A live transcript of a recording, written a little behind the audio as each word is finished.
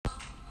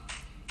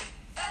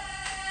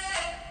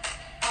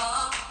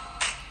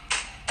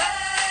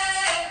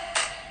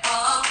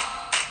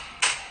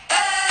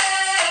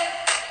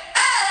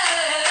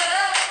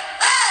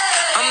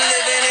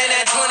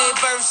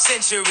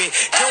century.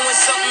 Doing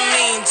something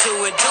mean to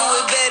it. Do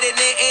it better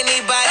than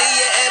anybody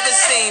you ever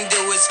seen.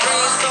 Do it. Scream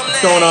from the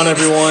What's going on,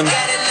 everyone?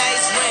 Got a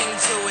nice ring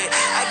to it.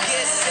 I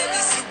guess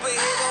every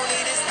superhero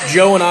need his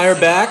Joe and I are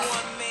back.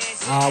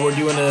 We're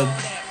doing a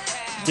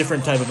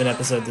different type of an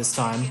episode this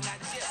time.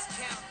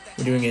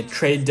 We're doing a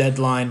trade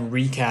deadline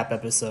recap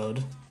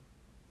episode.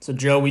 So,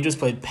 Joe, we just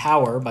played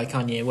Power by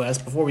Kanye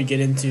West. Before we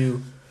get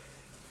into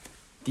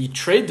the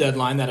trade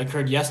deadline that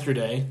occurred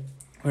yesterday,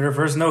 We had our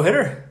first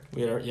no-hitter.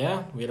 we had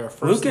our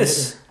first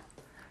Lucas. no-hitter.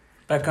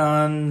 Back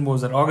on, what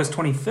was it, August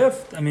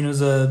 25th? I mean, it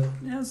was a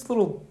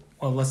little,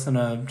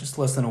 just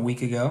less than a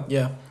week ago.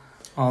 Yeah.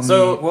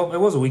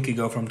 It was a week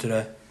ago from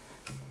today.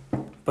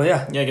 But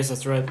yeah. Yeah, I guess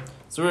that's right.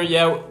 So,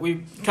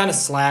 we kind of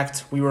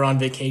slacked. We were on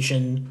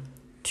vacation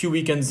 2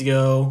 weekends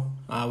ago.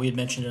 We had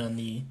mentioned it on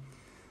the...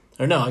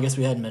 Or no, I guess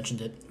we hadn't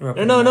mentioned it.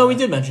 No, we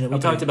did mention it. We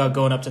talked about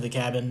going up to the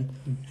cabin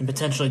and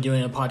potentially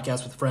doing a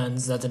podcast with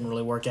friends. That didn't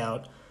really work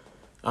out.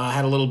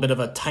 Had a little bit of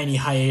a tiny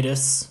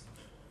hiatus.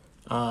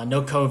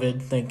 No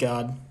COVID, thank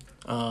God.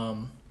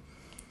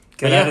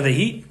 Got out of the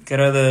heat.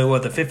 Got out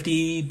of the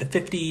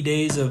 50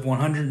 days of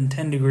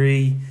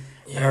 110-degree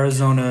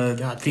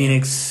Arizona,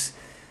 Phoenix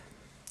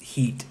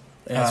heat.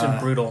 Yeah, it's been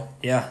brutal.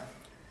 Yeah.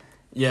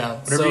 Yeah.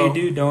 Whatever you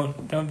do,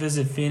 don't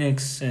visit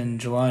Phoenix in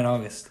July and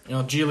August.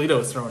 Giolito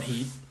was throwing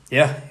heat.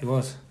 Yeah, he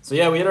was. So,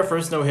 we had our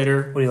first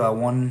no-hitter. What do you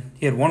like?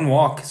 He had one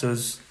walk, so it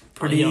was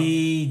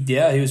pretty...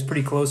 Yeah, he was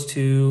pretty close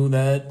to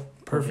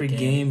that perfect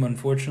game,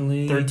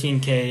 unfortunately. 13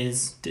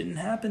 Ks. Didn't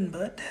happen,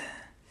 but...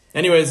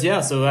 Anyways,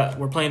 so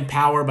we're playing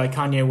Power by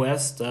Kanye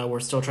West.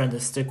 We're still trying to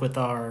stick with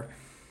our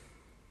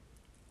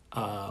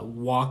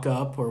walk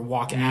up or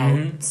walk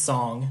out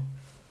song.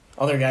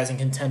 Other guys in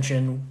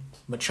contention,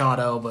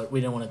 Machado, but we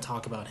didn't want to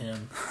talk about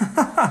him.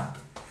 Yeah,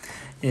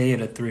 he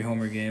had a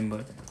 3-homer game,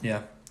 but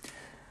yeah.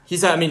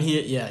 He's a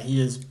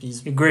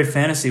great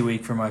fantasy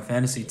week for my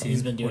fantasy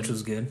team, which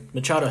was good.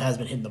 Machado has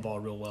been hitting the ball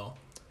real well.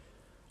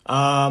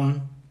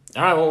 All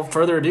right, well,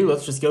 further ado,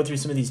 let's just go through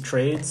some of these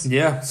trades.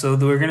 Yeah, so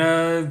we're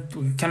gonna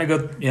kind of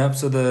go. Yeah,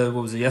 so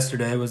what was it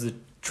yesterday? It was the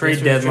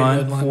trade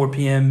deadline, 4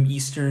 p.m.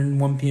 Eastern,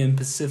 1 p.m.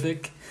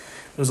 Pacific.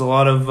 There's a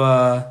lot of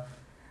I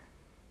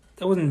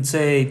wouldn't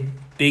say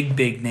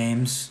big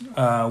names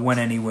went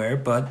anywhere,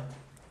 but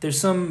there's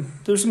some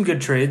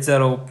good trades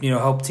that'll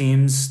help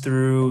teams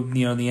through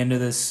the end of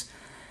this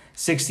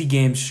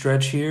 60-game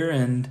stretch here,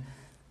 and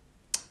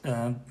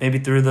maybe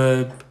through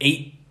the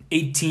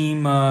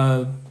 8-team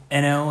NL,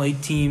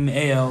 8-team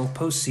AL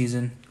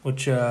postseason,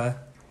 which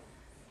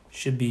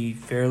should be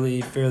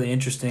fairly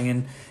interesting.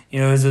 And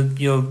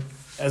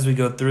as we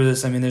go through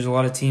this, I mean, there's a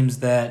lot of teams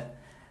that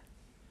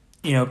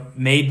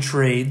made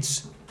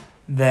trades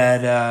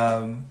that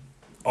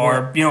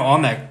are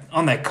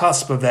on that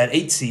cusp of that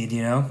 8 seed,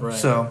 Right.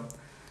 So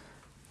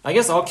I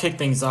guess I'll kick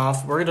things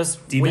off. We're gonna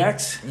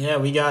D-backs. Yeah,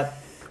 we got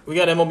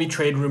MLB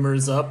trade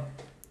rumors up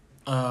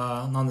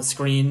on the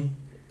screen.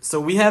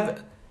 So we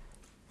have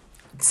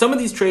some of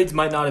these trades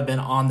might not have been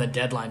on the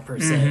deadline per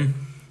se,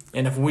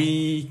 and if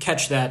we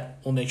catch that,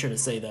 we'll make sure to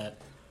say that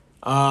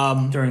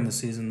During the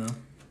season, though.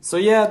 So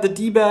yeah, the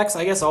D-backs.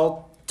 I guess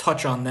I'll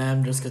touch on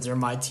them just because they're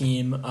my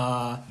team.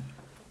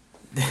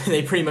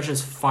 They pretty much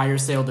just fire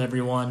sailed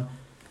everyone.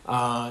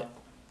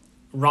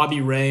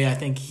 Robbie Ray, I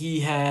think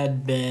he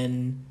had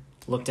been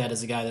looked at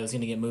as a guy that was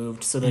going to get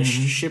moved, so they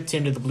shipped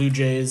him to the Blue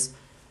Jays.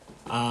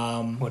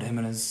 Him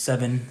and his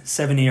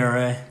 7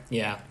 ERA.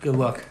 Yeah. Good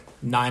luck.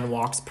 9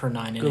 walks per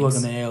 9 innings. Good luck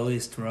in the AL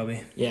East,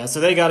 Robbie. Yeah,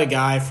 so they got a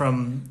guy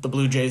from the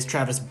Blue Jays,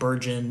 Travis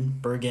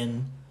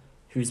Bergen,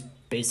 who's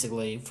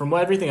basically, from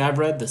everything I've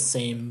read, the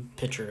same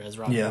pitcher as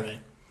Robbie Ray.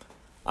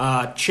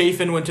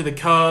 Chafin went to the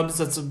Cubs.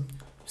 That's a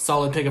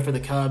solid pickup for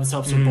the Cubs.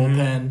 Helps with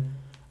bullpen.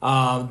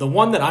 The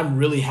one that I'm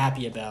really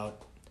happy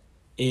about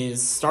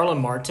is Starlin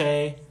Marte.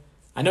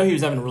 I know he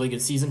was having a really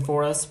good season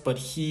for us, but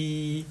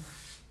he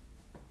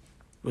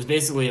was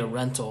basically a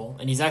rental,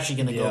 and he's actually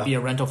going to go be a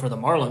rental for the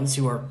Marlins,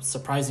 who are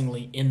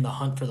surprisingly in the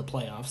hunt for the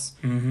playoffs.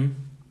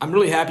 I'm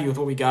really happy with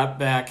what we got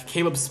back.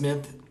 Caleb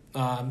Smith,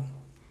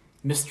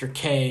 Mr.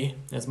 K,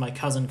 as my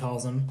cousin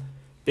calls him,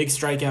 big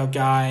strikeout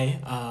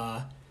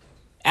guy.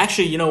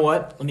 Actually, you know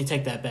what? Let me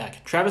take that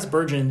back. Travis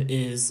Bergen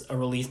is a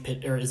relief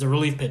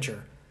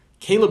pitcher.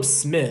 Caleb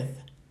Smith,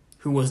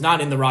 who was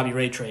not in the Robbie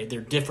Ray trade,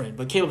 they're different,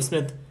 but Caleb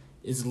Smith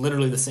is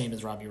literally the same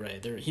as Robbie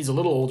Ray. He's a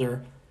little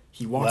older.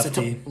 He walks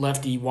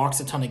lefty, walks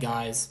a ton of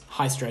guys,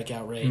 high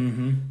strikeout rate.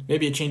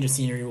 Maybe a change of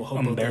scenery will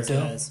help both those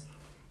guys. I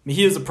mean,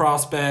 he is a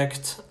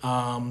prospect.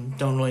 Don't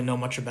really know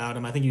much about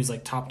him. I think he was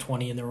like top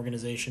 20 in their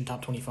organization,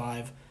 top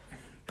 25.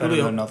 Better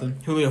than nothing.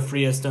 Julio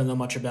Frias, don't know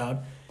much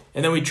about.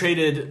 And then we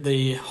traded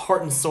the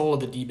heart and soul of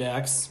the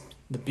D-backs,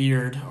 the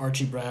beard,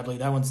 Archie Bradley.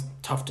 That one's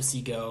tough to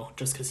see go,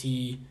 just because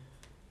he's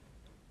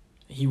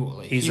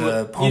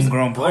a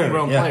homegrown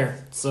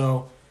player.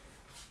 So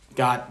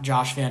got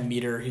Josh Van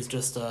Meter, who's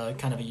just a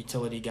kind of a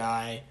utility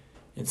guy,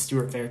 and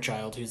Stuart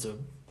Fairchild, who's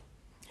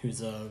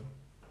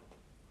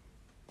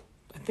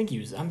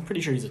I'm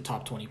pretty sure he's a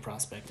top 20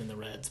 prospect in the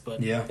Reds,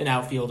 but an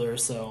outfielder.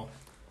 So,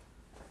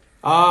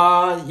 so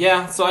I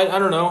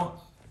don't know.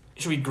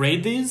 should we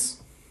grade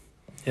these?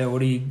 Yeah, what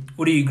do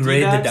you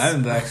grade the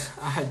Diamondbacks?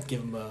 I'd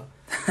give them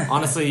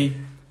honestly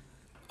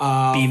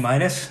B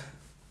minus.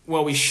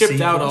 Well, we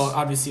shipped out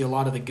obviously a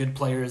lot of the good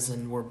players,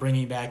 and we're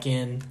bringing back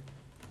in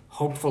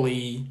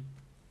hopefully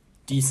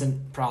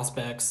decent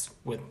prospects.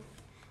 With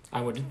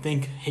I would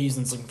think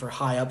Hazen's looking for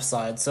high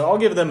upside, so I'll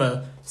give them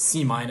a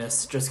C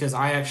minus just because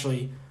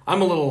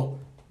I'm a little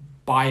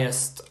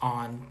biased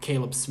on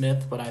Caleb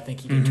Smith, but I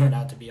think he can turn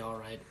out to be all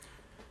right.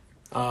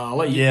 I'll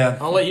let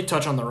you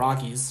touch on the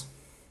Rockies.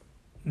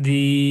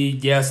 The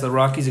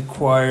Rockies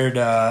acquired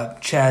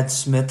Chad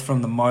Smith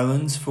from the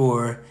Marlins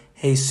for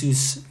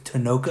Jesus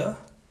Tinoco.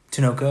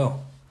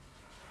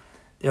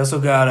 They also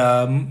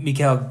got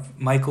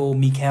Michael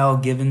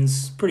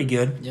Givens, pretty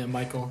good. Yeah,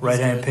 Michael.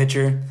 Right-hand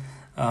pitcher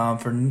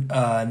for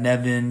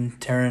Nevin,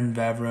 Terran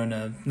Vavra,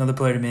 and another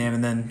player to name.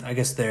 And then I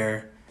guess I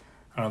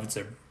don't know if it's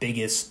their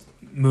biggest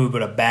move,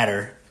 but a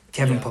batter,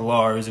 Kevin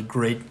Pillar, who's a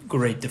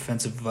great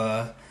defensive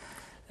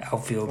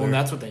outfielder. Well,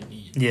 that's what they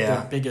need.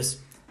 Yeah. Their biggest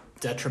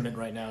detriment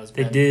right now is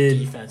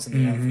defense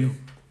in the outfield.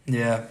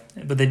 Yeah,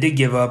 but they did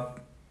give up.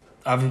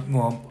 A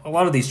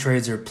lot of these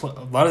trades were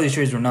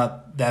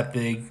not that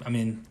big. I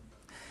mean,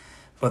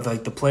 but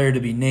like the player to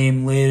be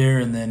named later,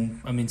 and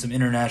then some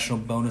international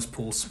bonus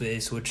pool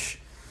space, which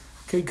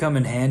could come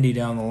in handy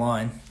down the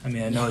line. I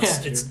mean, I know it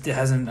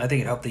hasn't. I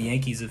think it helped the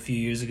Yankees a few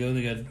years ago.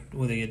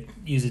 They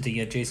use it to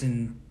get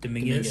Jason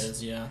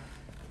Dominguez. Yeah.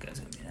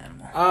 Guy's gonna be an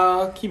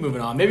animal. Keep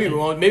moving on. Maybe we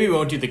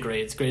won't do the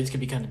grades. Grades could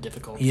be kind of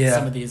difficult. Yeah.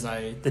 Some of these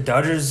The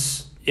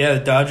Dodgers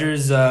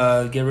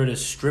get rid of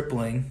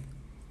Stripling.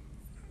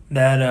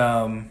 That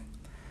I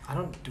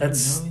don't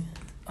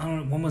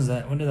know. When was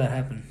that? When did that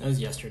happen? That was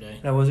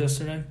yesterday. That was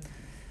yesterday?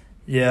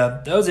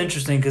 Yeah, that was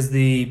interesting because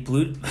the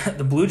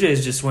Blue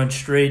Jays just went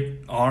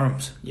straight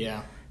arms.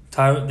 Yeah.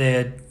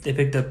 They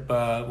picked up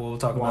we'll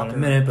talk about it in a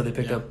minute, but they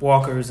picked up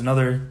Walker, who's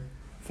another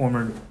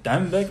former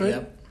Diamondback, right?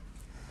 Yep.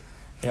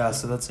 Yeah,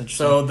 so that's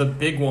interesting. So the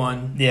big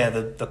one,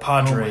 the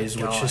Padres,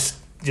 which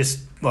they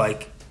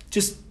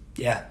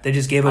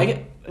just gave up.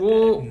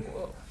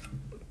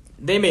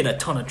 They made a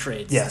ton of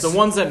trades. Yes. The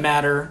ones that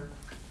matter,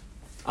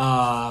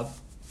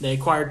 they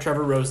acquired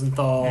Trevor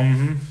Rosenthal,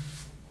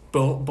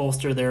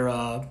 bolster their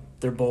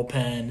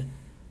bullpen.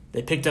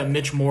 They picked up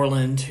Mitch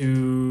Moreland,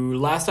 who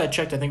last I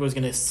checked, I think was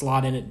going to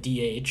slot in at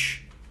DH.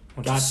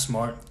 Which is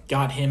smart.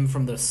 Got him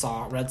from the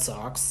Red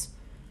Sox.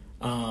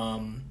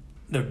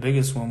 Their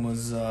biggest one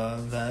was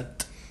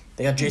that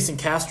they got Jason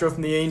Castro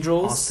from the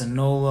Angels. Austin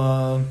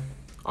Nola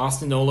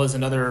is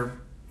another.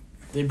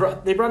 They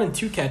brought in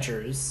two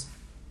catchers.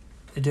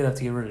 They did have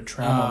to get rid of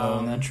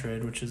Trammell in that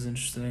trade, which is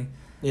interesting.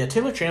 Yeah,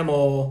 Taylor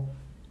Trammell,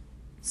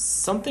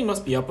 something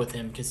must be up with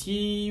him because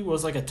he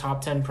was like a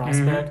top 10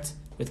 prospect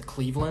with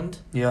Cleveland.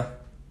 Yeah.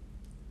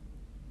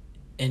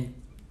 And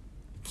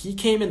he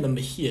came in the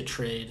Mejia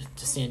trade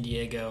to San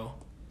Diego.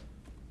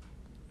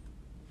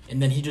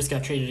 And then he just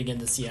got traded again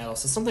to Seattle,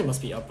 so something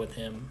must be up with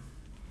him.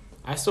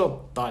 I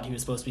still thought he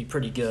was supposed to be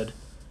pretty good.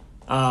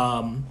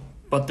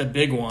 But the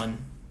big one...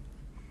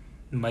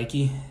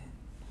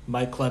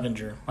 Mike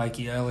Clevinger.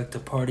 Mikey, I like to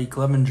party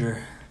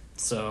Clevinger.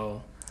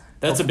 So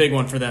that's a big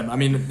one for them. I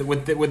mean,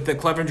 with the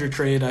Clevinger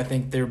trade, I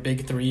think their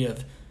big three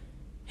of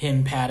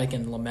him, Paddock,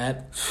 and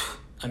Lamet.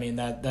 I mean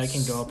that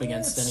can go up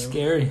against anyone.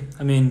 Scary.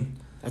 I mean,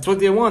 that's what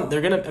they want.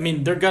 They're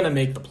gonna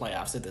make the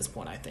playoffs at this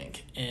point, I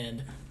think,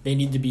 and they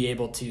need to be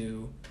able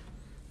to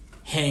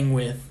hang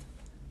with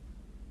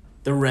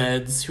the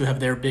Reds, who have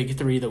their big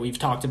three that we've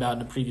talked about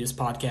in a previous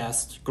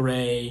podcast: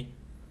 Gray,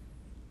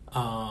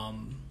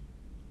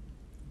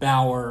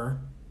 Bauer,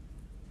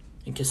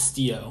 and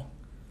Castillo.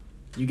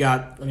 You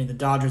got, the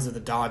Dodgers are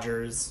the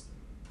Dodgers,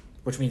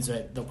 which means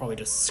that they'll probably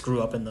just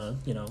screw up in the,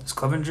 Is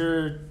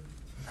Clevinger,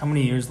 how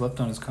many years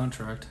left on his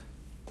contract?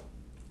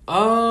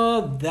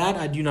 That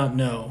I do not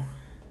know.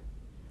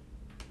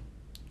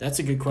 That's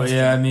a good question.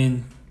 But yeah,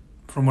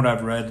 from what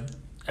I've read,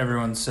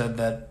 everyone said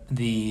that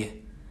the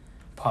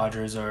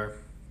Padres are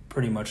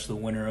pretty much the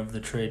winner of the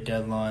trade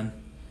deadline.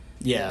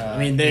 Yeah,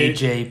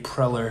 AJ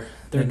Preller,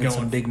 they're going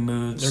some big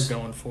moves. They're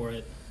going for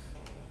it.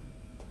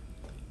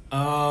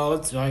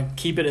 Let's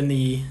keep it in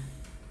the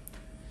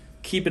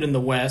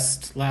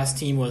West. Last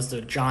team was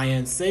the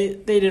Giants. They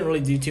didn't really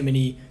do too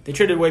many. They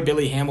traded away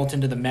Billy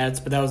Hamilton to the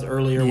Mets, but that was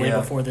earlier, way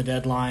before the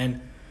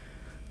deadline.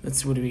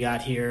 Let's see, what do we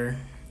got here?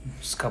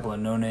 Just a couple of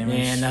no-namers.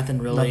 Yeah, nothing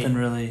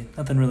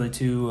really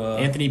too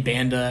Anthony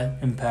Banda,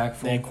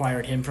 impactful. They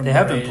acquired him from. They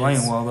have been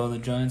playing well though, the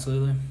Giants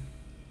lately.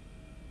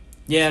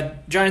 Yeah,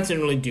 Giants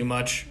didn't really do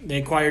much. They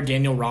acquired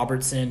Daniel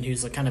Robertson,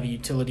 who's kind of a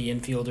utility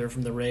infielder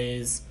from the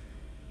Rays.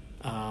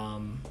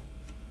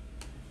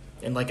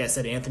 And like I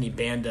said, Anthony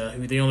Banda,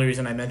 who the only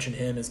reason I mentioned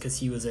him is because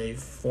he was a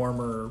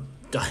former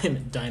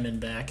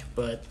Diamondback.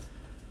 But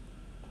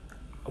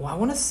I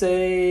want to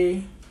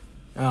say...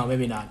 Oh,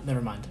 maybe not. Never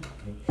mind.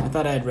 I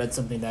thought I had read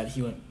something that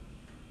he went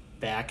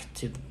back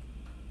to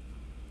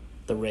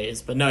the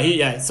Rays. But no,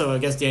 so I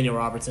guess Daniel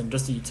Robertson,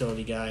 just a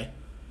utility guy.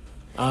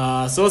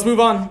 So let's move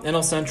on.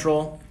 NL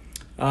Central.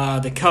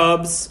 The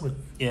Cubs.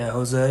 Yeah,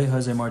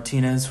 Jose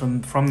Martinez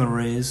from the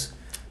Rays.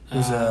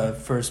 who's a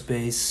first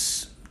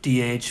base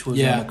DH,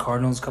 was on the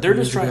Cardinals a couple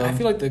years ago. I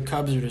feel like the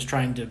Cubs are just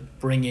trying to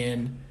bring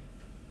in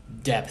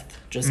depth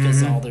just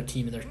because all their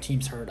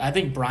team's hurt. I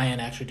think Brian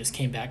actually just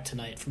came back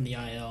tonight from the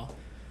IL.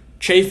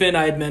 Chafin,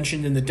 I had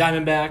mentioned in the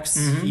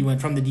Diamondbacks. He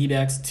went from the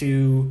D-backs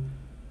to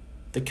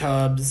the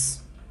Cubs.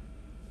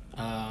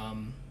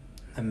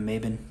 And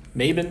Maben.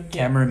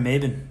 Cameron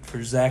Maben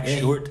for Zach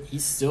Short.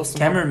 He's still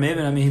Cameron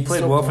Maben, I mean, he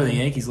played well for the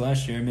Yankees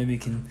last year. Maybe he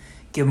can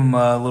give him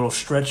a little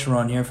stretch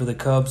run here for the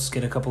Cubs,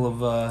 get a couple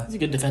of... he's a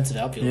good defensive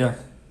outfielder. Yeah.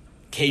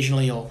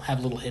 Occasionally he'll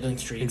have little hitting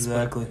streaks.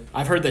 Exactly.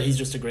 I've heard that he's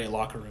just a great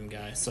locker room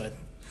guy. So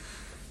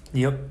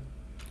Yep.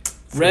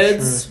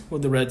 Reds,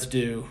 what'd the Reds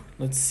do?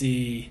 Let's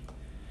see.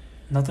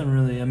 Nothing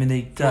really. I mean,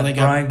 they got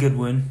Brian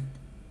Goodwin.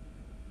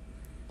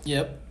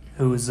 Yep.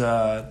 Who was...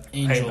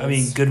 Angels. I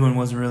mean, Goodwin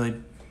wasn't really...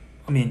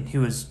 I mean, he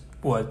was,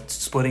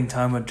 splitting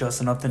time with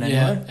Justin Upton anyway?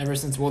 Yeah, ever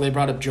since... Well, they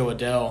brought up Joe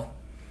Adell.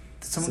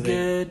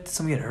 Did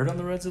someone get hurt on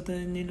the Reds that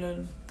they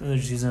needed? They're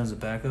just using him as a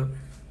backup?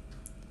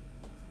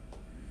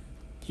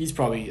 He's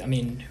probably... I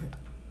mean,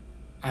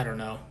 I don't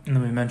know. And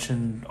then we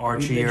mentioned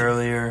Archie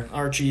earlier.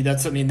 Archie,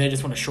 they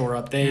just want to shore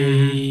up.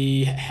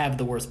 They have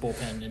the worst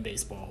bullpen in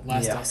baseball.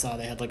 Last I saw,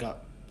 they had like a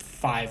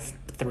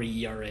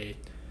 5.3 ERA.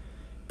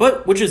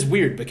 But, which is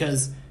weird,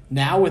 because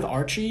now with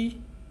Archie...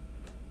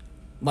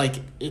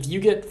 Like, if you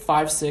get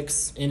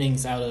 5-6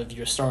 innings out of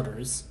your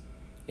starters,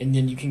 and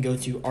then you can go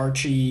to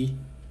Archie,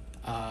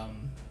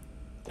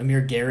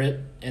 Amir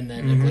Garrett, and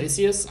then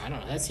Iglesias, I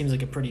don't know. That seems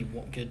like a pretty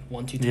good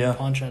 1-2-3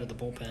 punch out of the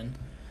bullpen.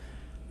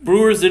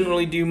 Brewers didn't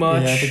really do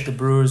much. Yeah, I think the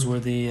Brewers were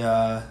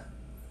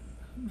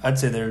I'd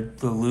say they're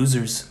the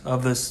losers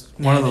of this.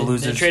 One of the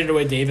losers. They traded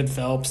away David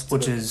Phelps.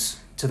 Which is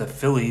to the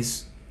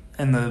Phillies.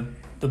 And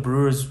the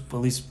Brewers, at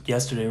least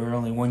yesterday, were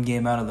only one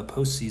game out of the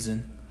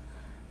postseason.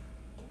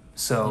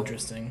 So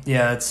interesting.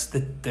 Yeah,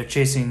 they're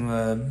chasing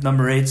the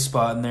number 8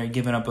 spot, and they're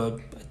giving up a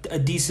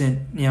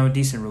decent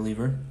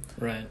reliever.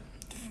 Right.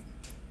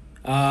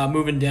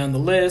 Moving down the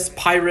list,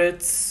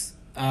 Pirates.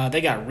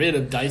 They got rid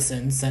of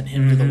Dyson, sent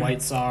him to the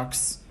White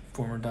Sox.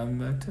 Former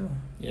Diamondback too.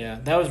 Yeah,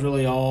 that was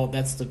really all.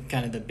 That's the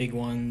kind of the big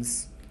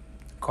ones.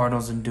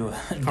 Cardinals didn't do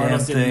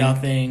did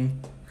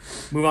nothing.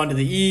 Move on to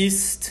the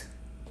East.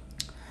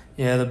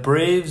 Yeah, the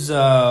Braves.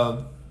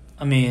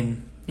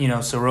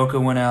 Soroka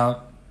went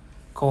out.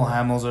 Cole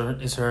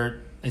Hamels is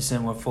hurt. They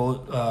sent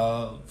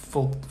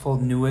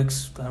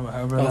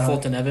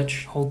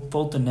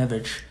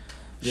Fultonevich.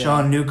 Yeah.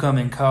 Sean Newcomb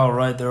and Kyle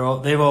Wright.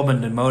 They've all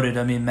been demoted.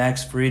 I mean,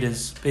 Max Fried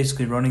is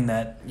basically running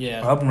that.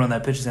 Yeah, helping run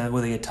that pitching staff.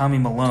 Where they get Tommy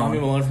Malone. Tommy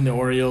Malone from the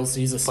Orioles.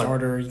 He's a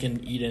starter. He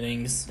can eat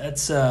innings.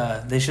 That's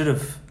they should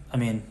have. I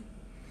mean,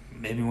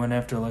 maybe went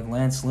after like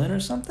Lance Lynn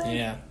or something.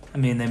 Yeah. I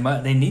mean, they're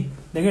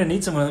gonna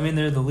need someone. I mean,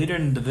 they're the leader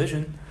in the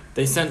division.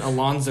 They sent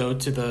Alonso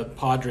to the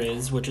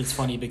Padres, which is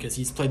funny because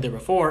he's played there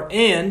before,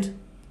 and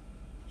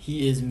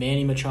he is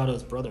Manny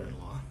Machado's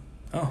brother-in-law.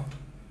 Oh,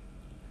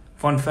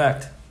 fun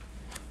fact.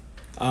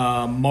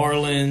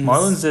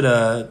 Marlins did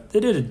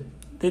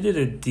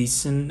a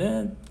decent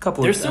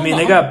couple. They're still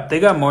they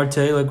got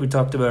Marte like we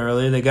talked about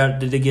earlier.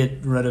 Did they get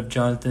rid of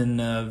Jonathan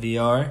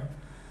VR,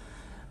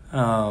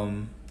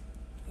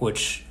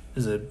 which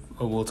is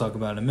we'll talk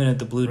about in a minute.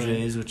 The Blue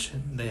Jays, which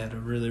they had a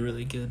really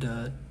really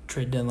good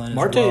trade deadline.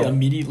 Marte as well.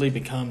 Immediately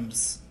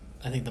becomes,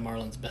 I think, the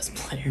Marlins' best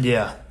player.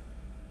 Yeah.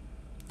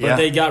 But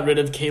they got rid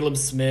of Caleb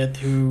Smith,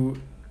 who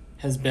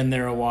has been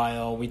there a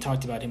while. We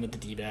talked about him with the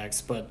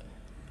D-backs, but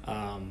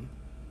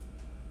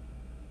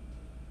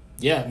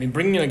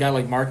bringing in a guy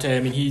like Marte, I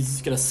mean,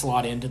 he's going to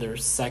slot into their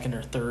second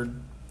or third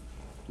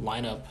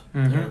lineup,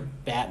 their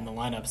bat in the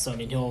lineup. So, I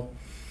mean,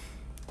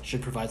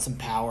 should provide some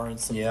power and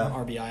some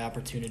RBI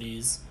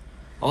opportunities.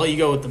 I'll let you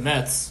go with the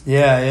Mets.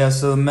 Yeah.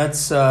 So the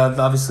Mets,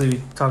 obviously,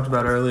 we talked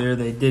about earlier.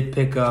 They did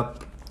pick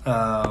up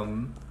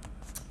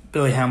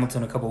Billy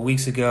Hamilton a couple of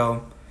weeks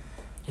ago.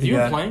 Has he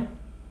been playing?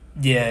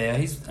 Yeah.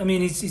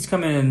 He's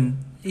coming in.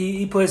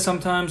 He plays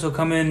sometimes. He'll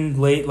come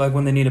in late, like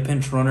when they need a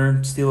pinch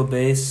runner, steal a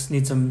base,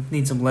 need some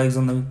legs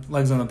on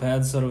the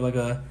pads, sort of like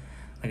a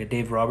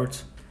Dave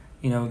Roberts.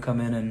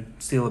 Come in and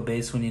steal a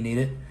base when you need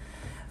it.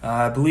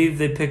 I believe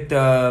they picked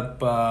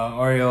up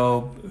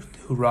Ariel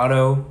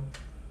Jurado.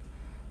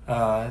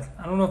 I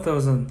don't know if that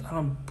was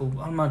I'm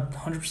not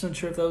 100%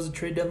 sure if that was a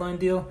trade deadline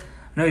deal.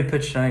 I know he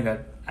pitched and I got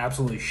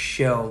absolutely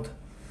shelled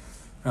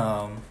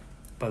by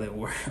the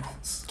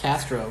Orioles.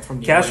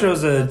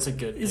 Castro's that's a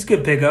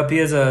good pickup. He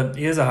has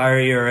a higher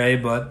ERA,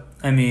 but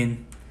I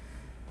mean,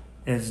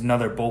 it's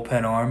another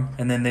bullpen arm.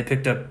 And then they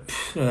picked up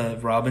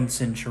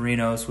Robinson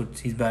Chirinos,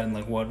 which he's batting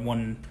like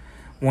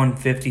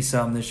 150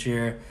 something this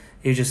year.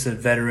 He's just a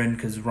veteran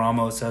because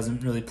Ramos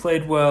hasn't really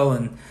played well,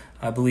 and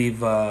I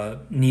believe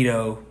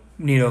Nito,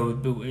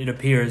 it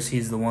appears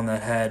he's the one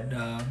that had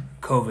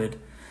COVID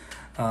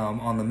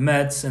on the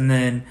Mets. And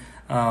then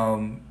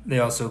they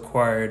also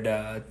acquired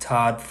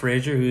Todd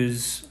Frazier,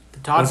 was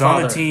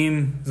on the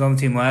team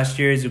last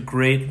year. He's a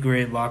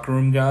great locker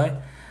room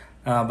guy.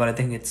 But I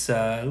think it's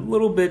a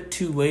little bit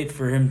too late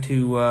for him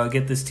to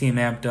get this team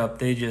amped up.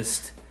 They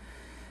just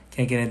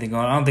can't get anything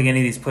going. I don't think any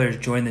of these players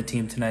joined the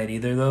team tonight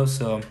either, though.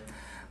 So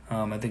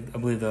I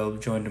believe they'll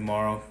join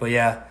tomorrow. But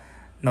yeah,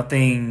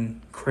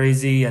 nothing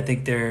crazy. I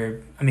think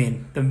and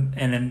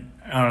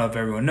I don't know if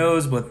everyone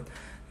knows, but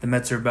the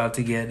Mets are about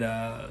to get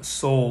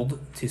sold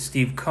to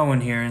Steve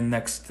Cohen here in the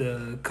next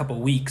couple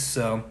weeks.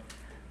 So,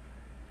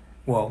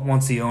 well,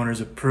 once the owners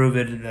approve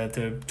it, that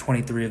the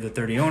 23 of the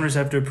 30 owners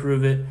have to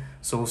approve it.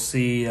 So we'll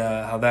see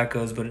how that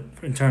goes. But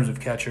in terms of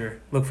catcher,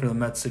 look for the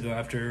Mets to go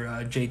after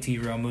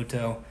JT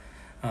Realmuto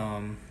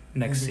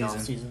next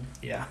season.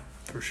 Yeah,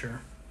 for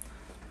sure.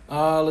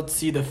 Let's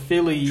see, the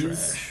Phillies.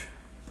 Trash.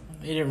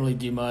 They didn't really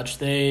do much.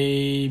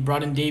 They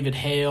brought in David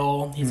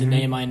Hale. He's a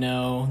name I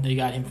know. They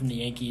got him from the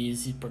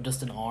Yankees. He's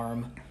just an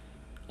arm.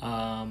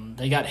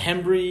 They got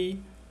Hembry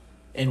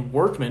and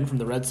Workman from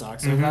the Red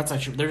Sox. So that's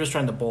actually, they're just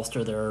trying to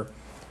bolster their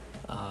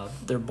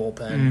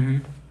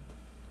bullpen.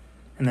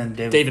 And then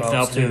David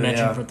Phelps, too, who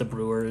mentioned for the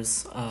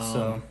Brewers.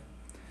 Yeah,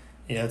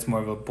 it's more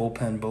of a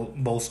bullpen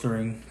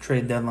bolstering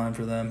trade deadline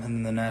for them.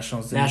 And then the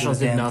Nationals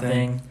did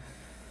nothing.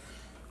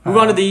 Move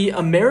on to the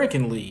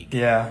American League.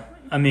 Yeah,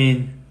 I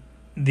mean,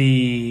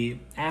 the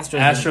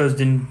Astros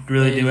didn't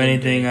really do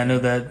anything. I know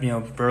that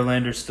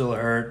Verlander's still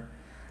hurt,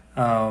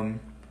 so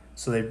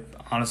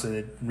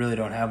they really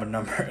don't have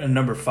a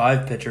number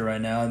 5 pitcher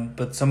right now.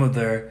 But some of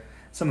the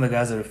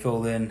guys that are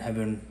filled in have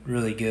been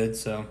really good.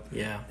 So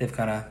yeah, they've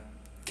kind of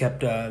kept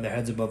their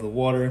heads above the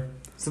water.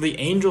 So the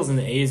Angels and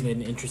the A's made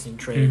an interesting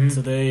trade.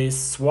 So they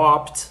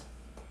swapped.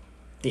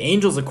 The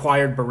Angels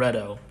acquired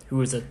Barreto, who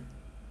was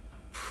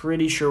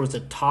pretty sure was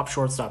a top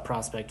shortstop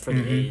prospect for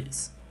the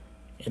A's,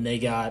 and the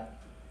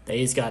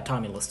A's got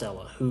Tommy La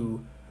Stella,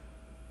 who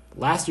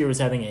last year was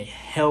having a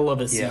hell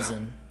of a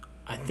season.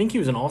 I think he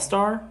was an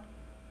all-star,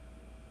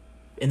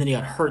 and then he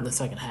got hurt in the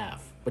second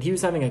half. But he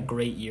was having a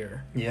great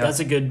year. Yeah, that's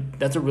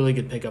a really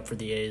good pickup for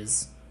the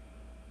A's,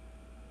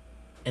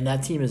 and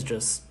that team is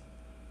just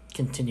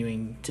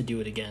continuing to do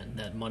it again.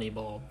 That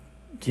Moneyball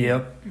team.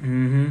 Yep.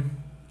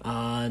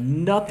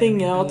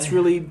 Nothing else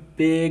really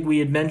big. We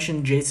had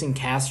mentioned Jason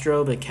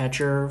Castro, the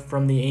catcher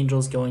from the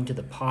Angels, going to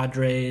the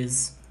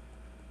Padres.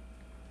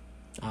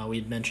 We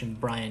had mentioned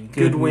Brian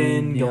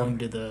Goodwin going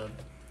to the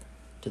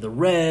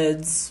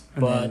Reds,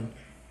 but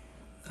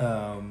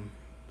I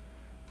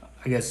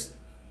guess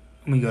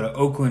when we go to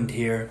Oakland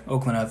here,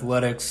 Oakland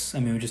Athletics. I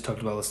mean, we just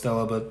talked about La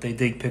Stella, but they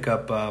did pick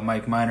up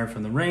Mike Minor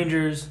from the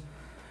Rangers,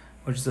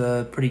 which is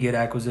a pretty good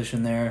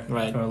acquisition there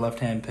for a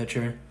left-hand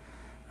pitcher.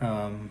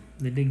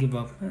 They did give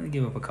up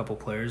a couple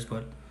players,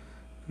 but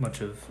a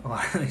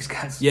lot of these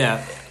guys.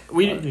 Yeah,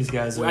 these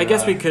guys. I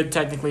guess we could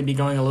technically be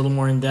going a little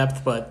more in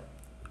depth, but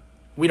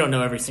we don't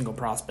know every single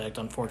prospect.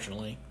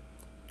 Unfortunately,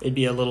 it'd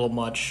be a little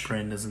much.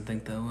 Brain doesn't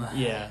think that way.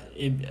 Yeah,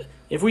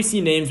 if we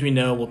see names we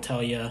know, we'll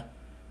tell you.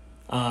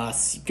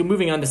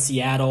 Moving on to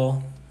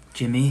Seattle,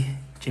 Jimmy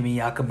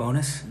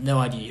Yacobonis. No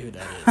idea who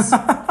that is.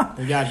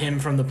 They got him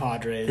from the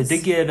Padres. They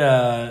did get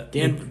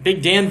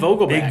Big Dan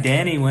Vogelbach. Big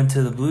Danny went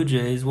to the Blue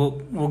Jays.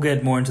 We'll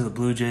get more into the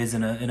Blue Jays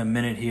in a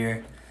minute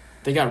here.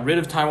 They got rid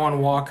of Taijuan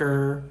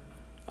Walker.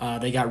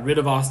 They got rid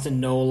of Austin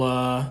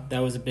Nola. That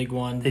was a big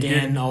one.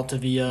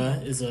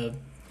 Altavilla is a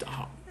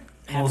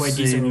halfway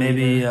decent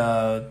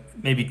reliever.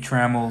 Maybe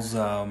Trammell's.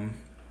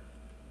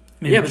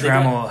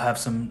 Trammell will have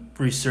some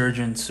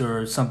resurgence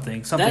or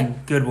something.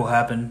 Something good will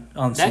happen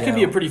on Seattle. That could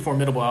be a pretty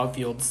formidable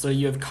outfield. So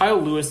you have Kyle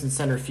Lewis in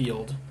center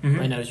field.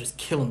 Right now he's just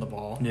killing the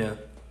ball. Yeah.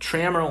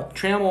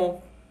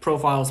 Trammell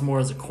profiles more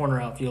as a corner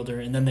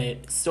outfielder, and then they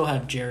still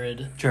have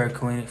Jared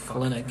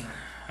Kalenic.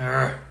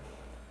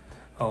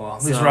 Oh, well.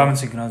 At least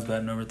Robinson Cano's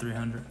batting over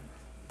 300.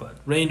 But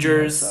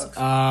Rangers,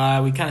 we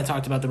kind of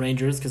talked about the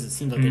Rangers because it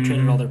seemed like they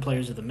traded all their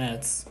players to the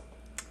Mets.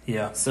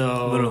 Yeah,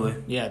 so literally.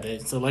 Yeah,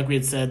 so like we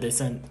had said, they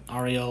sent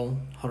Ariel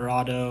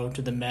Jurado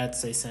to the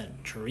Mets. They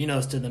sent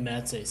Chirinos to the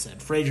Mets. They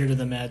sent Frazier to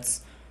the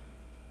Mets.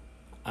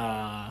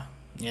 And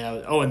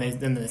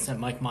they sent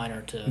Mike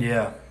Minor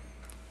to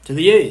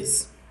the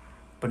A's.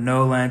 But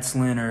no Lance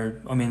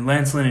Lynn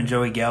Lance Lynn and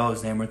Joey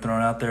Gallo's name were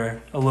thrown out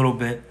there a little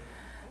bit.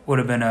 Would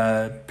have been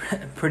a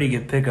pretty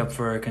good pickup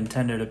for a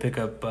contender to pick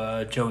up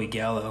Joey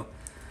Gallo,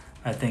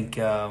 I think.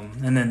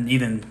 And then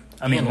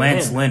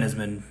Lance Lynn has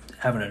been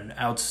having an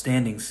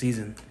outstanding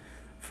season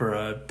for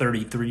a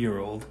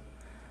 33-year-old.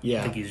 Yeah.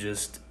 I think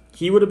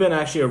he would have been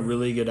actually a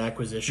really good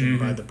acquisition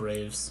by the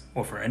Braves.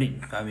 Or for any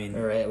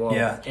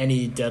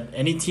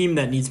team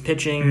that needs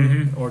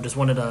pitching or just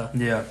wanted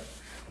a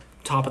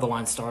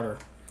top-of-the-line starter.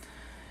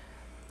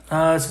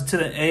 So to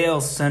the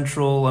AL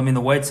Central, the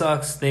White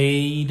Sox,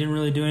 they didn't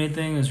really do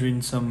anything. I was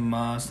reading some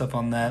stuff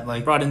on that.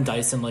 Brought in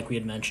Dyson, like we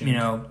had mentioned.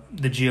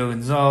 The Gio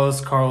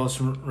Gonzalez, Carlos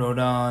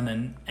Rodon,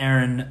 and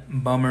Aaron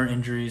Bummer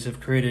injuries have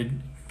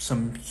created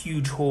some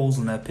huge holes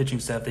in that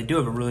pitching staff. They do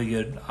have a really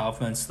good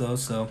offense, though.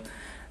 So,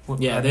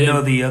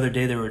 the other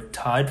day they were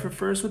tied for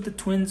first with the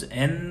Twins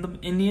and the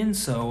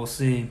Indians. So we'll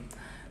see.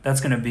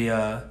 That's going to be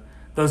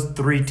those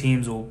three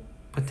teams will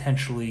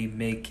potentially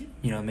make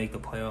the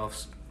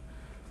playoffs,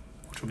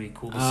 which will be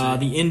cool to see.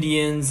 The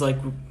Indians, they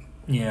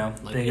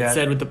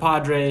said with the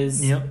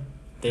Padres. Yep.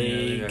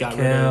 They got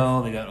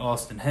Kell, they got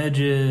Austin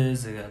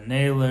Hedges, they got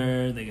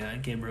Naylor, they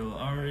got Gabriel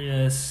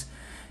Arias,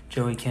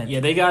 Joey Kent. Yeah,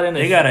 they got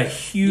a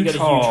huge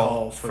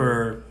haul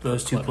for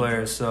those two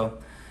players. So,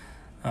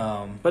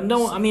 but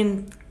no, I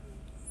mean,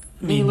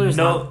 Naylor's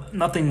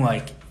nothing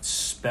like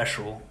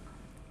special.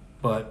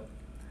 But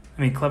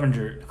I mean,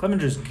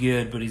 Clevenger's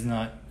good, but he's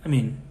not. I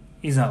mean,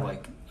 he's not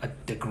like a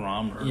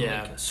DeGrom or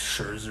like a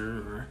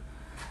Scherzer or.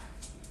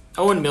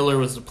 Owen Miller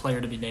was the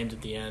player to be named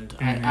at the end.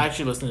 Mm-hmm. I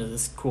actually listened to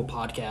this cool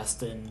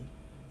podcast, and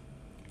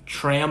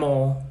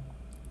Trammell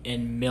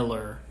and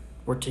Miller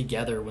were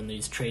together when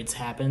these trades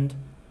happened,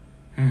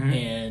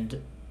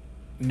 and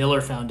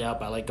Miller found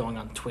out by like going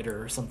on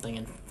Twitter or something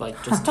and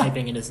like just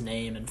typing in his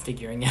name and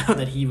figuring out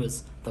that he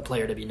was the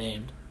player to be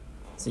named.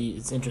 So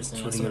it's interesting.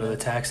 So would he go to the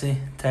taxi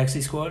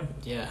squad?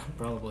 Yeah,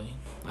 probably.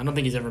 I don't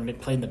think he's ever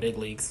played in the big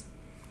leagues.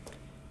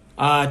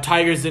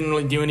 Tigers didn't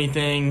really do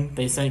anything.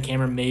 They sent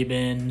Cameron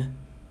Maybin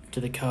to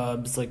the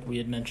Cubs, like we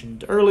had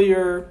mentioned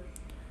earlier.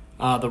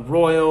 The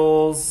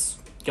Royals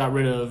got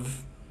rid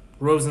of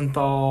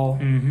Rosenthal.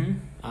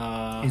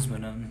 He's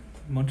been on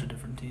a bunch of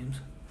different teams.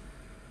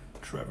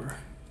 Trevor.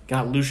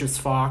 Got Lucius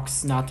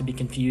Fox, not to be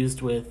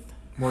confused with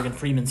Morgan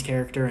Freeman's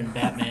character in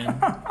Batman.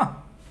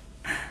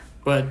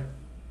 But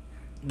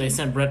they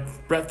sent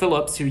Brett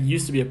Phillips, who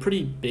used to be a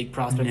pretty big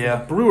prospect for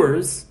the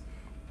Brewers,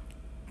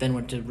 then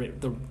went to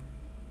the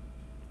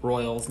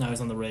Royals. Now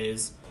he's on the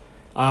Rays.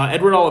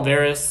 Edward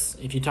Olivares,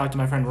 if you talk to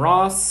my friend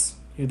Ross,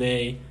 who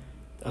they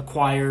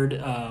acquired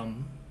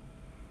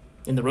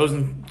in the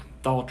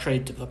Rosenthal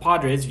trade to the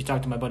Padres, if you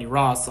talk to my buddy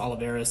Ross,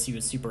 Olivares, he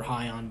was super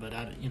high on, but,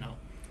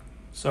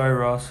 Sorry,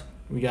 Ross.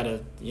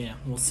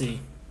 We'll see.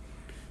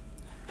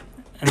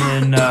 And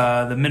then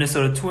the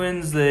Minnesota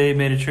Twins, they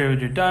made a trade with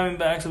your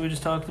Diamondbacks that we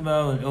just talked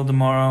about,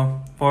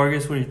 Ildemaro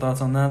Vargas. What are your thoughts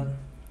on that?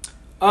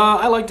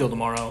 I liked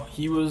Ildemaro.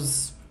 He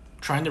was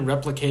trying to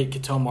replicate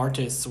Ketel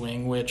Marte's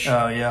swing, which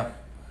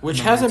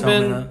hasn't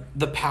been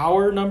the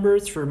power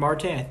numbers for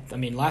Marte. I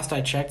mean, last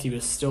I checked, he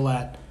was still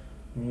at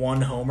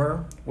 1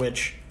 homer,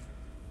 which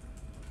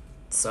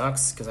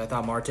sucks because I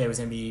thought Marte was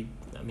going to be,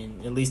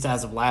 at least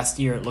as of last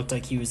year, it looked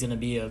like he was going to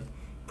be a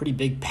pretty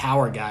big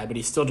power guy, but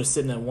he's still just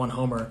sitting at 1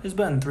 homer. He's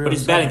batting 3. But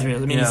he's batting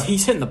 3.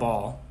 He's hitting the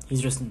ball.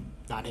 He's just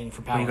not hitting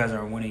for power. But you guys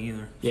aren't winning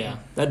either. Yeah.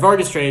 That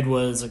Vargas trade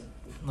was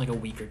like a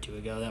week or two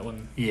ago. That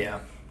one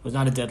was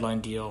not a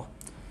deadline deal.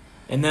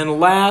 And then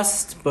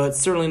last, but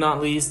certainly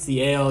not least,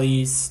 the AL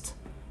East,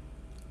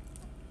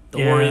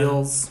 the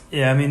Orioles.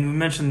 Yeah, we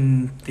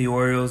mentioned the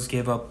Orioles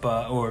gave up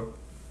or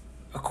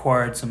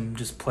acquired some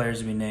just players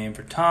to be named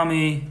for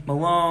Tommy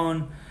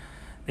Malone.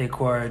 They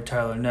acquired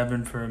Tyler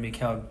Nevin for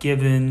Mikael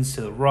Givens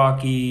to the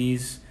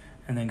Rockies,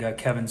 and then got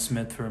Kevin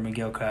Smith for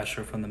Miguel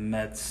Castro from the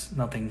Mets.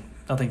 Nothing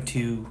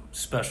too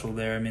special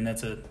there.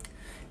 That's a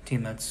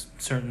team that's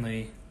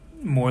certainly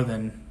more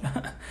than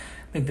I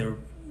think they're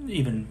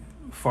even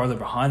farther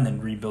behind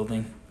than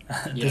rebuilding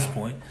at this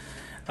point.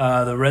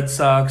 The Red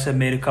Sox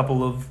made a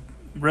couple of.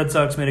 I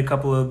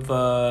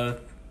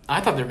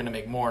thought they were going to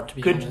make more, to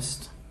be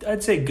honest.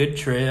 I'd say good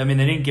trade. They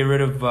didn't get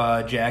rid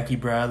of Jackie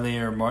Bradley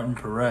or Martin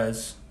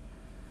Perez.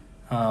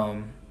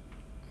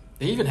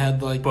 They even had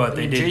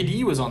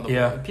JD was on the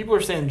board. People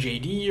are saying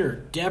JD or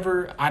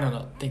Devers. I don't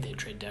know. I think they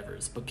trade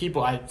Devers, but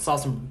I saw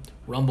some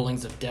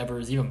rumblings of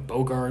Devers, even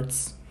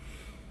Bogarts.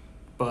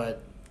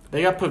 But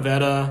they got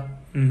Pivetta,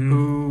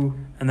 who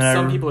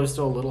some people are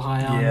still a little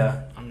high on.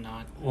 Yeah, I'm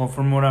not. Well,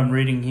 from what I'm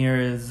reading here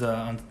is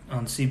on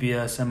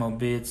CBS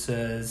MLB, it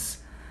says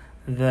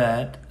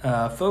that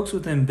folks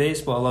within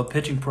baseball love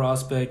pitching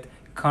prospect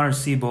Connor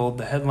Siebold,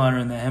 the headliner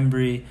in the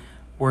Hembree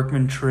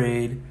Workman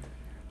trade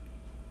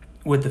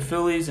with the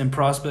Phillies, and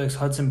prospects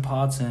Hudson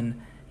Potts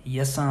and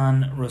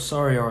Yesan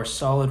Rosario are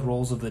solid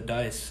rolls of the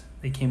dice.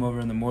 They came over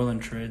in the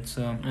Moreland trade,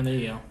 so and there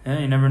you go. Yeah,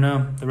 you never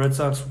know. The Red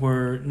Sox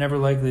were never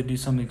likely to do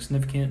something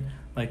significant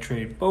like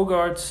trade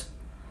Bogarts.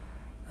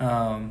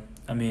 I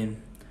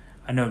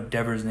know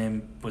Devers'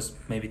 name was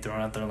maybe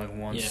thrown out there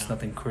once.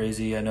 Nothing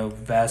crazy. I know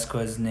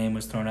Vasquez's name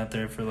was thrown out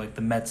there for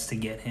the Mets to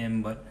get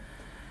him, but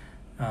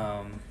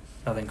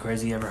nothing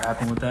crazy ever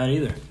happened with that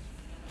either.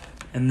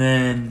 And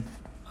then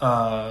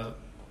the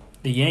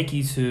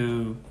Yankees,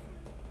 who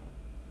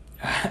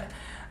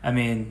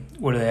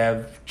what do they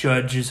have?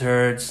 Judge is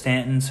hurt,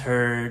 Stanton's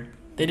hurt,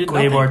 they did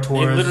Gleyber nothing.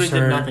 Torres they literally is hurt,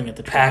 did nothing at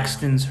the trade.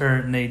 Paxton's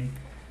hurt, and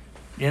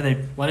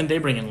why didn't they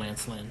bring in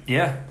Lance Lynn?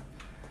 Yeah.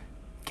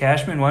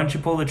 Cashman, why don't you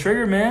pull the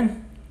trigger,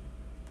 man?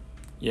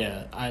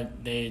 Yeah,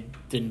 they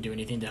didn't do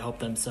anything to help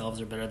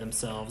themselves or better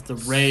themselves. The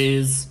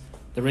Rays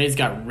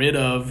got rid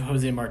of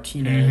Jose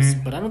Martinez,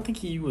 but I don't think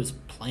he was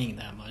playing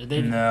that much.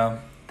 No, I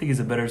think he's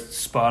a better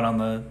spot on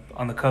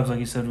the Cubs, like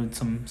you said, with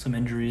some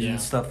injuries and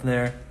stuff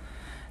there.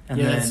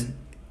 And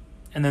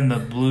then the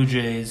Blue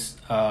Jays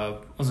I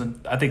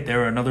think they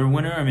were another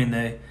winner.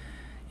 They,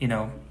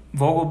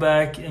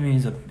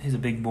 Vogelback. He's a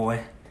big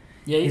boy.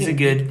 Yeah,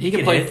 he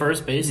can play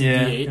first base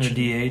and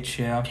DH.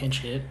 Pinch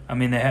hit.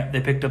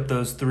 They picked up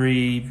those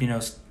 3,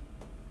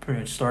 pretty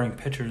much starting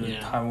pitchers,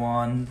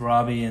 Taiwan,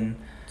 Robbie, and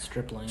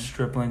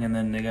Stripling, and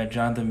then they got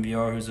Jonathan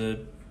Villar, who's a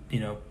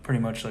pretty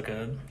much like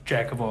a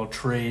jack of all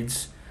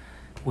trades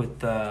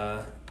with,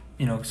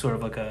 sort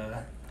of like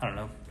a, I don't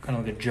know, kind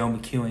of like a Joe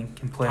McEwing,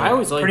 can play. I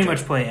always liked pretty him.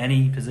 much play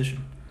any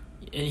position.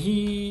 And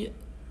he,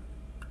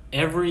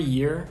 every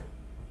year,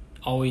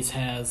 always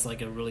has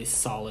like a really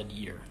solid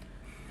year.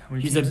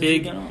 He's a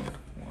big. 1,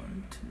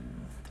 2,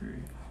 3.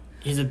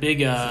 He's a big.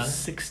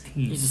 16.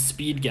 He's a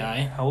speed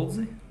guy. How old is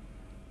he?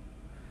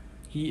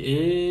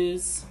 He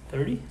is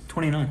 30?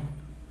 29.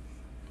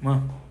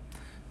 Well,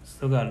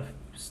 still got it.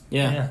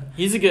 Yeah.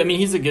 He's a good. I mean,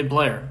 he's a good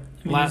player.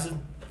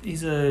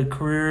 He's a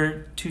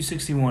career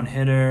 261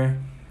 hitter.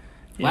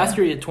 Yeah. Last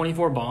year he had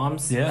 24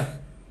 bombs. Yeah.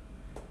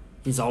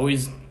 He's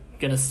always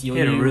gonna steal. He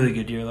had a really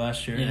good year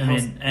last year. Yeah, I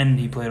mean, and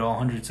he played all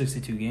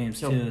 162 games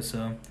too.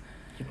 So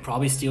he'd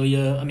probably steal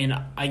you. I mean,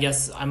 I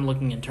guess I'm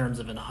looking in terms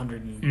of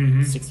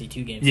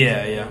 162 games.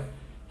 Yeah.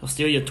 He'll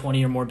steal you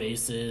 20 or more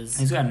bases.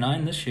 He's got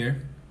 9 this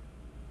year.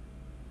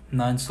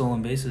 9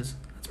 stolen bases.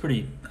 That's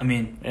pretty. I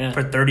mean,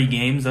 for 30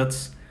 games,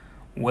 that's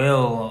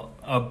well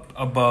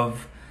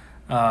above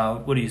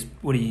what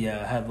he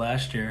had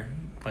last year.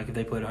 Like if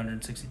they played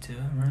 162,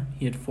 right?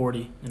 He had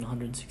 40 in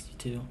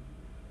 162.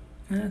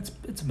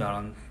 It's about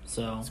on.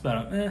 So it's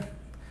about on.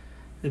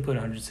 They played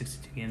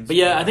 162 games. But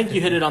yeah, I think you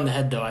hit it on the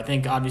head though. I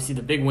think obviously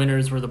the big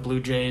winners were the Blue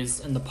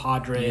Jays and the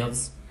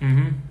Padres.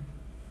 Yep.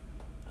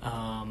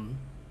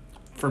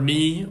 For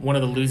me, one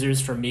of the losers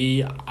for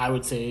me, I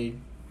would say,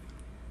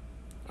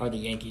 are the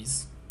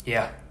Yankees.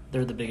 Yeah.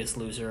 They're the biggest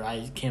loser.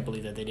 I can't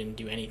believe that they didn't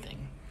do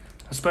anything.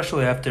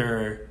 Especially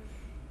after,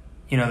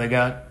 they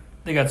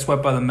got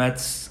swept by the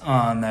Mets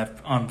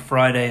on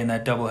Friday in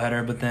that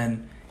doubleheader, but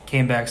then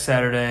came back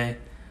Saturday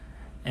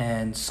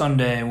and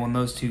Sunday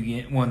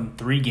won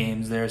 3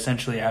 games there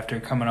essentially after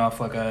coming off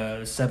like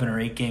a 7 or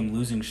 8 game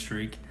losing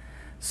streak.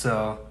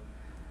 So,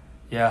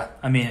 yeah,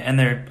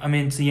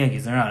 it's the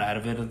Yankees. They're not out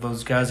of it.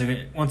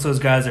 Once those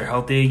guys are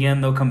healthy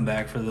again, they'll come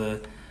back for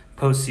the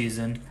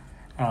postseason.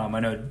 I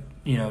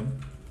know,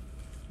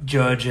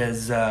 Judge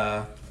has,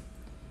 I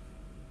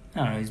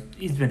don't know,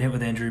 he's been hit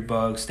with injury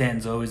bug.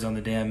 Stanton's always on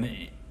the damn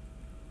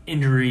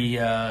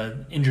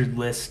injured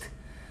list.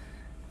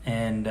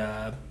 And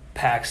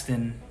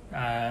Paxton, he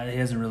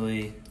hasn't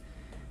really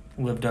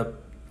lived up.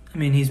 I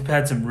mean, he's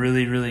had some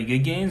really, really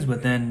good games,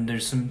 but then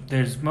there's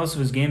most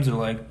of his games are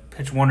like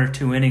pitch 1 or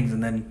 2 innings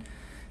and then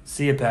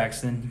see ya,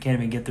 Paxton. You can't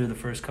even get through the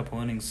first couple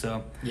innings.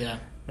 So, yeah.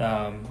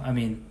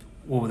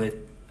 What were they?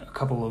 A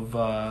couple of,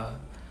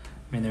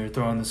 they were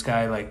throwing this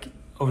guy like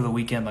over the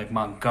weekend, like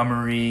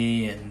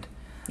Montgomery and.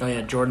 Oh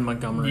yeah, Jordan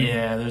Montgomery.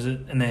 Yeah,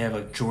 and they have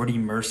like Jordy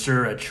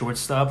Mercer at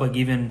shortstop. Like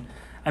even,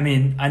 I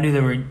knew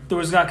there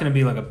was not going to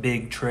be like a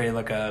big trade,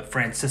 like a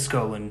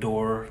Francisco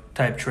Lindor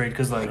type trade,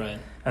 because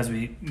as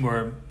we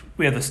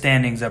have the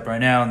standings up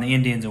right now, and the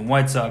Indians and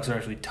White Sox are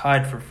actually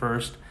tied for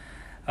first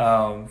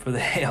for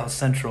the AL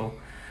Central,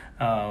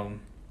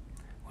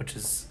 which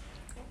is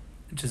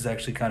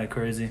actually kind of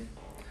crazy.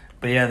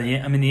 But yeah, the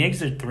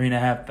Yankees are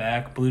 3.5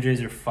 back. Blue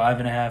Jays are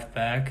 5.5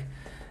 back.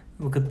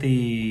 Look at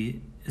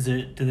do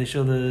they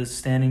show the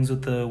standings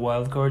with the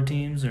wild card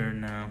teams or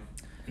no?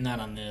 Not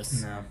on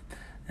this. No.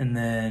 And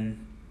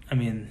then,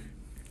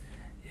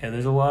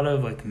 there's a lot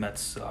of, like, the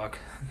Mets suck.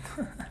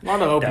 A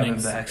lot of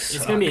openings.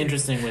 It's going to be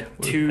interesting with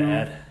two.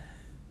 Bad.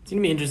 It's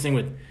going to be interesting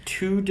with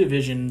 2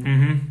 division.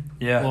 Mm-hmm.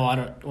 Yeah. Well, I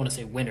don't want to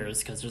say winners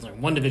because there's only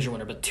 1 division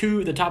winner, but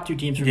the top 2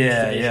 teams from each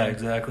division. Yeah,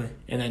 exactly.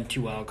 And then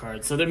 2 wild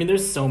cards. So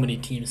there's so many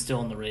teams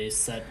still in the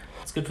race that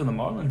it's good for the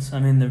Marlins.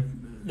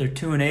 They're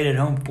 2-8 at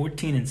home,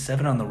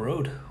 14-7 on the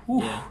road.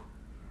 Whew. Yeah.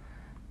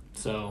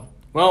 So,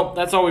 well,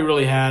 that's all we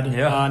really had.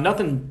 Yeah.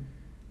 Nothing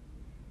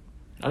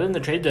other than the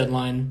trade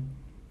deadline.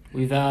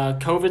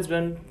 COVID's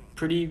been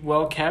pretty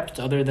well kept,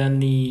 other than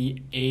the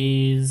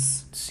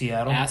A's.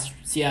 Seattle,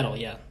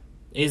 yeah.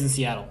 A's in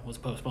Seattle was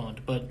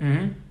postponed, but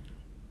mm-hmm.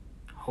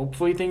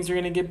 hopefully things are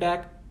going to get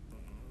back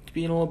to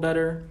being a little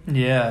better.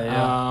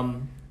 Yeah.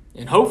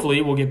 And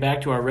hopefully we'll get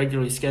back to our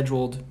regularly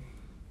scheduled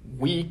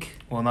week.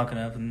 Well, not going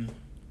to happen.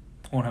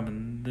 Won't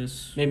happen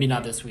this. Maybe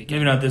not this week.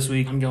 Maybe not this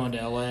week. I'm going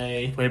to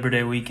LA. Labor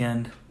Day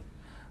weekend.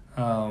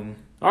 All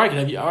right,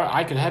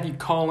 I could have you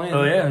call in.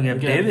 Oh yeah, we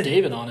got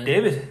David on it.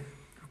 David,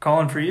 we're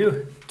calling for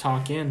you.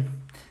 Talk in.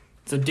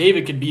 So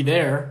David could be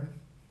there.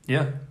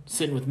 Yeah.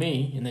 Sitting with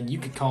me, and then you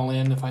could call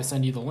in if I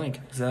send you the link.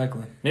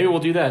 Exactly. Maybe we'll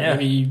do that. Yeah.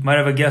 Maybe might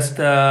have a guest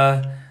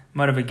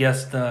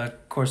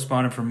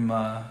correspondent from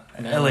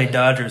an LA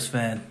Dodgers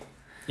fan.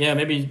 Yeah,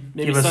 maybe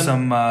give us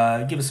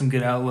some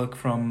good outlook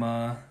from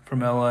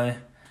LA.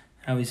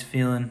 How he's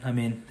feeling.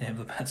 They have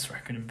the best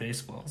record in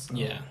baseball. So.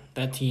 Yeah,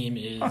 that team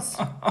is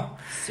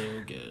so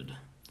good.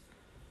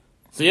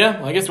 So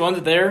yeah, I guess we'll end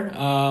it there.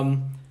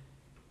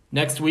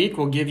 Next week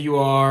we'll give you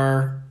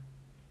our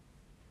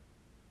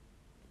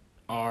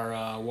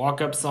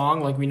walk-up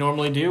song like we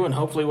normally do, and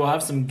hopefully we'll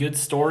have some good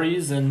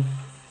stories and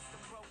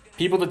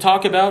people to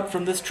talk about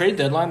from this trade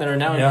deadline that are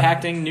now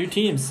impacting new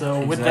teams.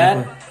 So with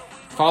that,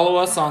 follow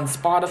us on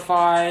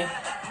Spotify,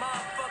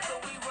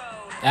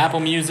 Apple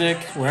Music,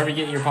 wherever you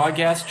get your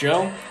podcast.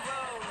 Joe,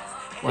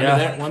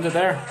 when they're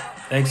there.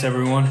 Thanks,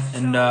 everyone.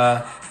 And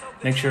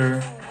make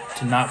sure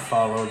to not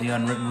follow the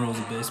unwritten rules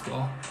of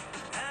baseball.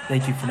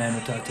 Thank you, Fernando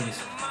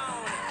Tatis.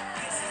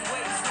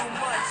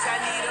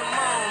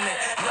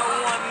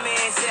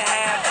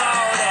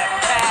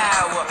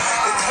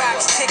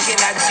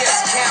 I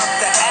just count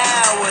the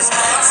hours.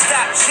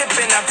 Stop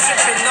tripping, I'm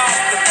tripping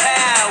off